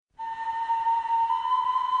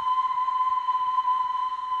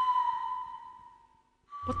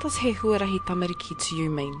What does he Huarahi Tamariki to you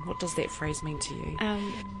mean? What does that phrase mean to you?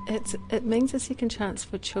 It means a second chance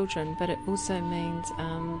for children, but it also means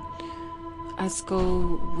a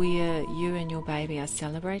school where you and your baby are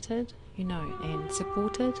celebrated, and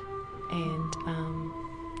supported and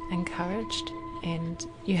encouraged, and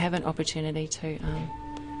you have an opportunity to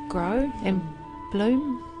grow and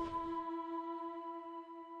bloom.